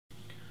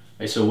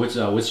Hey, so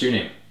what's your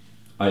name?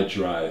 I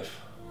drive.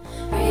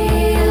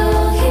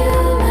 Real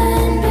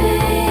human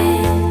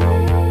being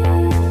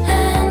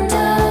and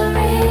a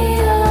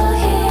real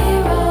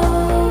hero.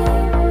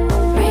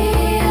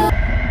 Real.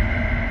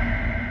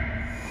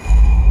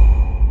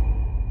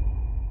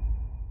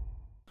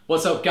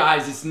 What's up,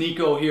 guys? It's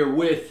Niko here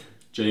with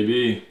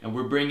JB. and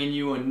we're bringing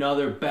you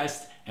another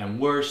best and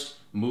worst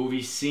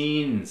movie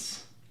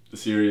scenes. The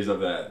series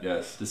of that,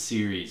 yes. The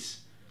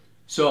series.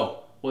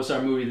 So, what's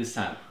our movie this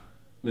time?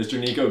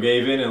 Mr. Niko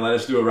gave in and let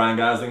us do a Ryan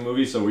Gosling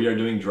movie, so we are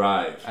doing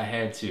Drive. I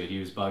had to. He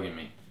was bugging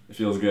me. It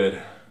feels good.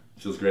 It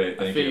feels great.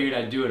 Thank you. I figured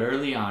I'd do it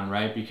early on,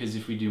 right? Because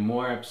if we do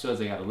more episodes,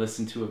 I got to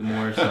listen to it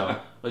more. So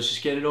let's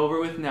just get it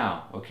over with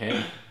now,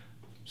 okay?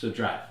 So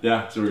Drive.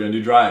 Yeah, so we're going to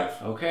do Drive.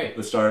 Okay.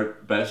 Let's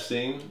start best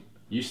scene.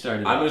 You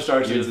started. I'm going to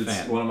start You're since the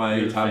it's fan. one of my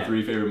You're the top fan.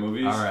 3 favorite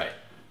movies. All right.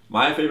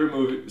 My favorite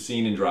movie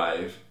scene in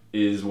Drive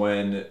is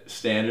when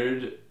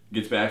Standard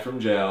gets back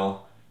from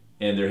jail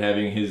and they're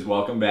having his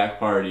welcome back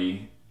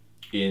party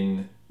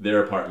in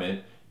their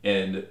apartment,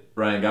 and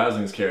Ryan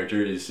Gosling's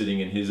character is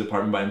sitting in his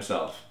apartment by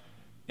himself,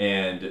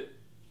 and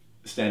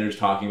Standard's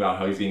talking about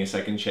how he's getting a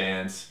second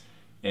chance,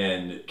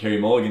 and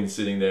Carey Mulligan's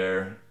sitting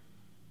there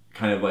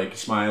kind of like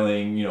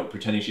smiling, you know,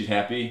 pretending she's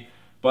happy,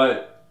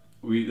 but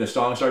the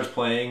song starts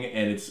playing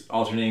and it's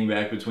alternating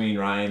back between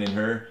Ryan and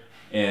her,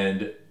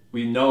 and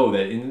we know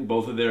that in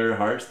both of their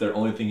hearts they're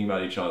only thinking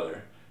about each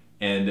other,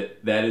 and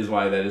that is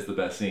why that is the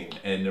best scene.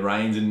 And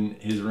Ryan's in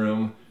his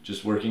room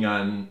just working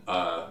on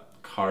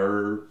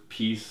car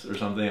piece or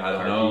something. I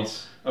don't know.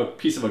 Piece. A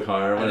piece of a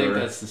car. Whatever. I think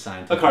that's the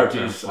scientific A car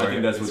term piece. for I think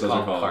it. that's what It's those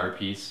are called. Car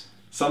piece.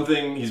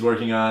 Something he's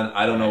working on.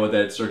 I don't know what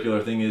that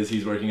circular thing is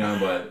he's working on,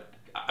 but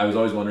I was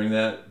always wondering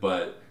that.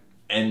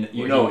 In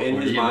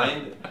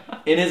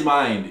his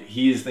mind,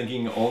 he is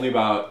thinking only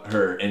about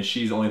her, and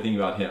she's only thinking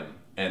about him,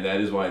 and that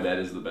is why that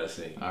is the best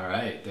scene. All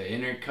right, the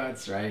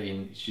intercuts, right?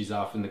 And she's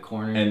off in the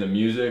corner. And the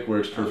music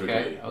works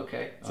perfectly.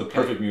 Okay. It's a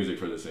perfect music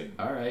for the scene.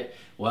 All right.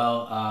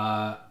 Well,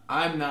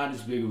 I'm not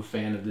as big of a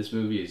fan of this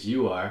movie as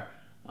you are.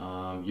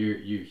 You're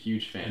a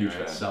huge fan, Huge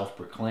right? fan.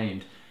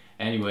 Self-proclaimed.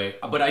 Anyway,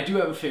 but I do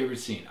have a favorite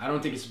scene. I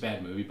don't think it's a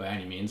bad movie by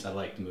any means. I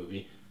like the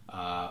movie.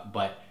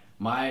 But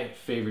my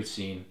favorite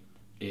scene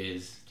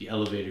is the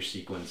elevator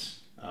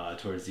sequence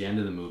towards the end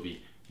of the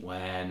movie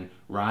when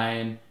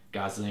Ryan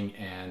Gosling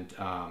and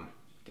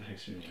the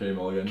heck's her name?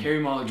 Carey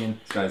Mulligan.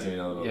 This guy's in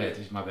another movie. Yeah,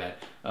 my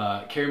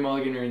bad. Carey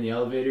Mulligan are in the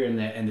elevator,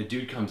 and the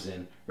dude comes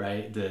in,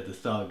 right? The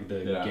thug,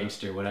 the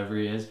gangster, whatever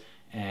he is,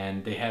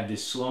 and they have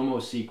this slow-mo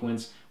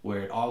sequence where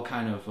it all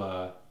kind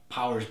of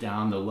powers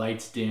down, the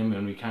lights dim,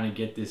 and we kind of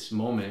get this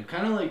moment,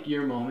 kind of like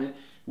your moment,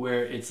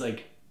 where it's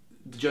like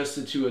just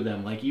the two of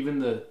them. Like even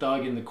the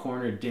thug in the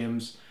corner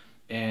dims,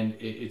 and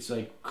it's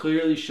like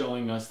clearly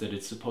showing us that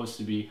it's supposed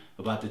to be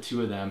about the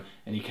two of them,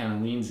 and he kind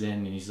of leans in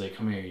and he's like,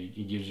 come here,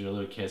 he gives her a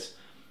little kiss.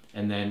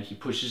 And then he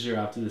pushes her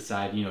out to the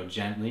side, you know,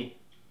 gently.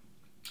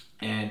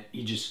 And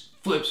he just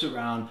flips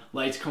around,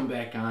 lights come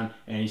back on,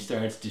 and he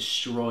starts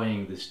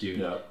destroying this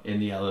dude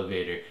in the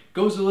elevator.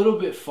 Goes a little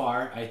bit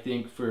far, I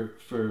think, for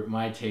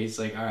my taste.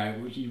 Like, all right,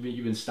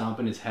 you've been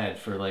stomping his head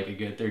for like a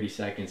good 30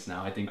 seconds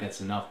now. I think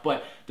that's enough.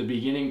 But the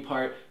beginning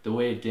part, the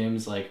way it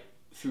dims, like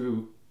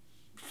through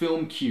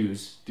film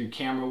cues, through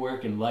camera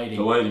work and lighting.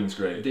 The lighting's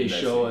great. They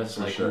show us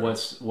like sure.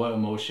 what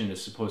emotion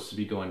is supposed to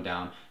be going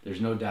down.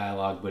 There's no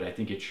dialogue, but I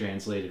think it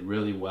translated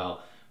really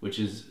well, which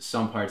is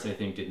some parts I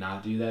think did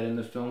not do that in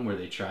the film, where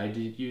they tried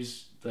to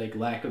use like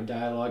lack of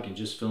dialogue and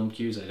just film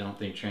cues. I don't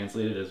think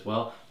translated as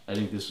well. I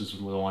think this was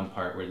the one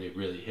part where they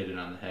really hit it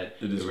on the head.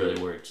 It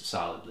really worked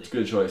solidly. It's a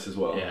good choice as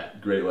well. Yeah.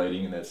 Great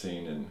lighting in that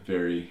scene and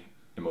very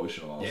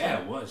emotional also. Yeah,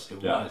 it was.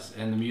 It was.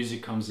 And the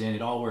music comes in.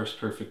 It all works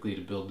perfectly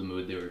to build the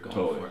mood they were going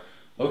for.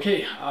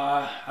 Okay,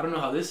 I don't know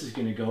how this is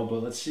going to go,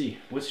 but let's see.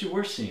 What's your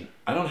worst scene?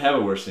 I don't have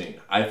a worst scene.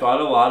 I thought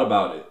a lot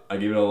about it. I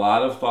gave it a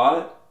lot of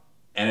thought,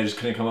 and I just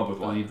couldn't come up with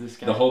one. Believe this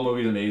guy? The whole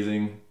movie's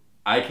amazing.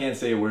 I can't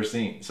say a worst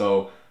scene,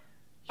 so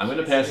I'm going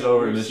to pass it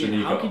over to Mr.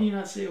 Niko. How can you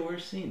not say a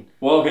worst scene?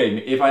 Well, okay,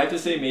 if I have to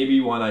say maybe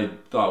one I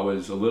thought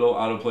was a little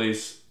out of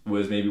place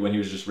was maybe when he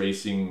was just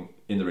racing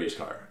in the race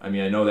car. I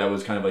mean, I know that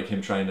was kind of like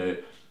him trying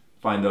to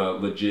find a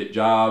legit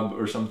job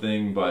or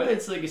something, but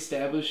it's like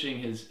establishing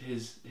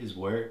his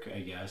work,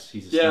 I guess.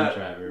 He's a stunt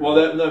driver. Well,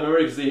 remember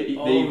because they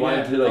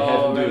wanted to like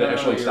have him do the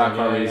actual stock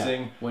car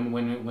racing.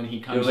 When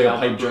he comes, it was like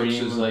out, a pipe Brooks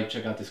dream. was like,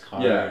 check out this car.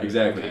 Yeah,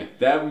 exactly. Okay.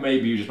 That may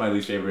be just my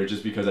least favorite,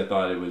 just because I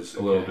thought it was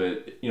a little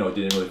bit, you know, it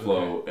didn't really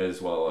flow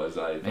as well as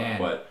I thought.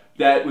 But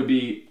that would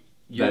be.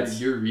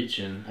 You're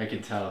reaching. I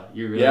can tell.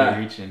 You're really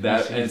reaching.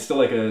 And it's still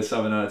like a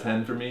 7 out of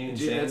 10 for me.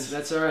 Dude,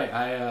 that's all right.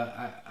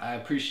 I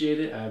appreciate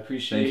it. I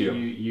appreciate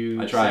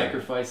you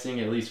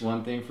sacrificing at least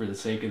one thing for the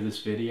sake of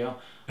this video.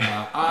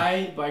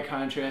 I, by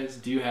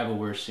contrast, do have a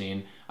worse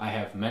scene. I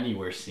have many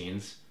worse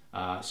scenes.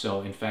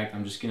 So in fact,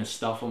 I'm just gonna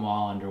stuff them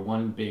all under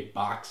one big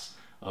box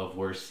of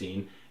worst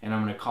scene, and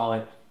I'm gonna call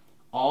it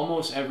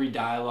almost every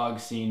dialogue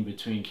scene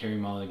between Carey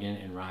Mulligan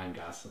and Ryan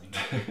Gosling.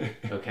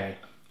 Okay.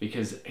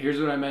 Because here's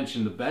what I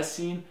mentioned, the best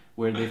scene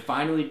where they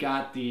finally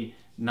got the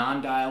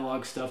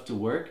non-dialogue stuff to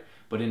work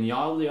But in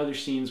all the other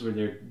scenes where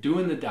they're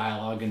doing the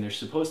dialogue and there's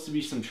supposed to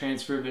be some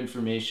transfer of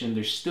information,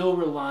 they're still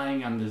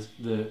relying on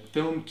the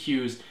film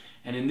cues.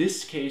 And in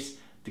this case,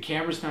 the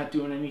camera's not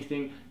doing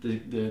anything.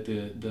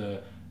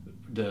 The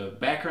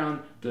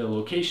background, the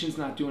location's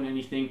not doing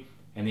anything,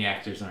 and the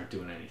actors aren't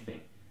doing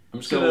anything.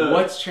 So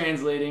what's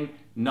translating?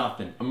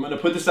 Nothing. I'm gonna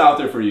put this out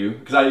there for you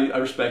because I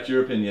respect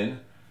your opinion.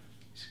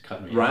 Just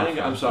cut me Ryan,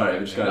 off. I'm sorry. I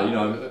just got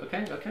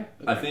Okay.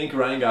 I think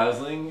Ryan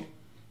Gosling,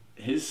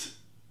 his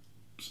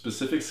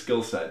specific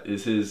skill set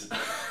is his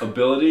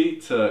ability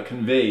to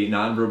convey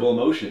nonverbal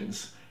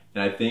emotions,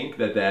 and I think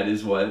that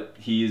is what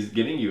he's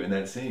giving you in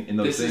that scene. In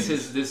those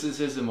scenes. This is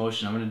his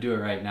emotion. I'm gonna do it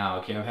right now.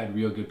 Okay, I've had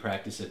real good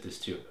practice at this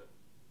too.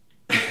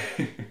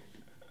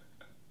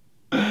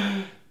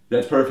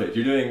 That's perfect.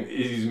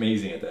 He's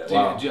amazing at that.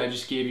 Wow. Dude, I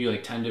just gave you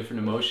like 10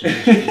 different emotions.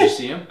 Did you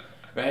see them?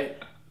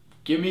 Right?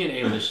 Give me an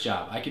A-list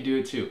job. I could do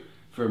it too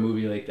for a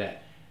movie like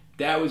that.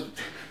 That was...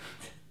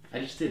 I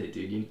just did it,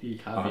 dude. You're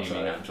copying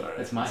me now. I'm sorry.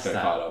 That's my style.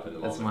 style. Caught up in the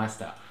That's moment. my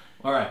style.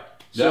 All right.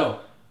 So,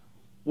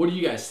 what do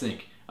you guys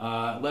think?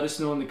 Let us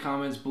know in the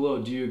comments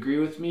below. Do you agree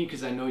with me?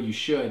 Because I know you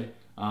should.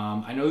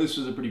 I know this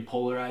was a pretty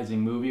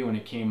polarizing movie when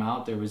it came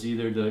out. There was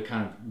either the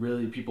kind of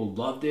really people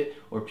loved it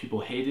or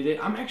people hated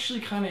it. I'm actually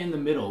kind of in the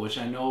middle, which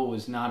I know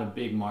was not a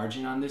big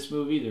margin on this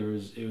movie.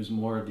 It was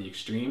more of the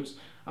extremes.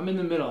 I'm in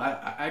the middle.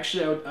 I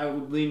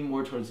would lean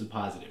more towards the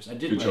positives. I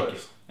did like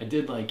it. I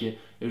did like it.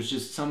 It was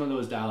just some of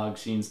those dialogue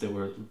scenes that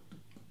were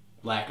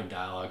lack of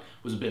dialogue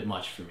was a bit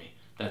much for me.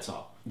 That's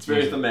all. It's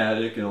very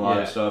thematic and a lot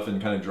of stuff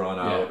and kind of drawn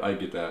out. Yeah. I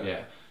get that.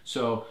 Yeah.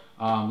 So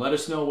let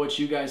us know what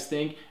you guys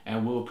think,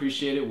 and we'll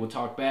appreciate it. We'll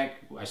talk back.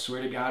 I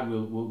swear to God,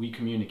 we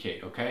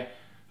communicate. Okay.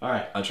 All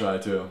right. I try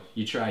to.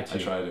 You try to. I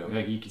try to.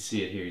 Like you can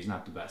see it here. He's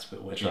not the best,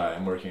 but I try.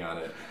 I'm working on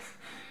it.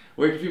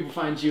 Where can people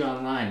find you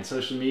online,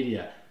 social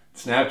media?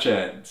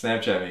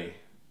 Snapchat me.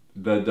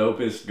 The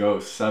dopest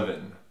ghost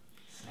 7.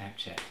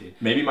 Snapchat, dude.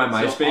 Maybe my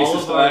MySpace all is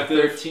of still our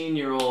active.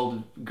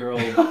 13-year-old girl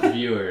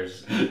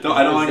viewers. I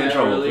don't want to get in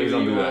trouble. Really Please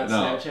don't do that. No.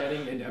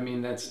 Snapchatting? I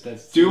mean, that's.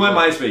 Do my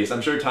MySpace.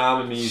 I'm sure Tom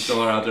and me still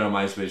are out there on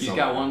MySpace. He's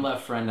got one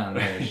left friend on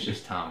there. It's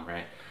just Tom,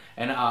 right?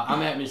 And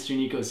I'm at Mr.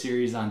 Niko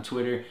Series on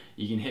Twitter.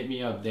 You can hit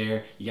me up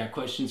there. You got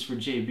questions for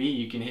JB?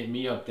 You can hit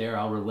me up there.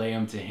 I'll relay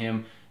them to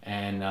him,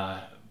 and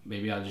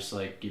maybe I'll just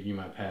like give you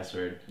my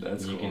password.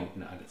 That's cool.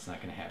 No, that's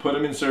not gonna happen. Put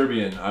them in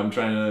Serbian. I'm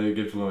trying to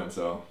get fluent,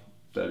 so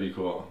that'd be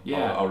cool.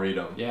 Yeah, I'll read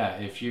them. Yeah,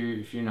 if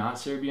you're not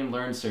Serbian,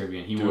 learn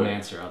Serbian. He won't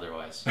answer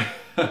otherwise.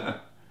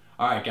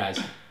 All right,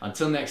 guys.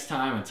 Until next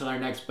time, until our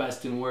next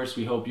best and worst,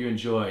 we hope you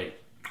enjoyed.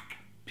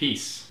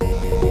 Peace.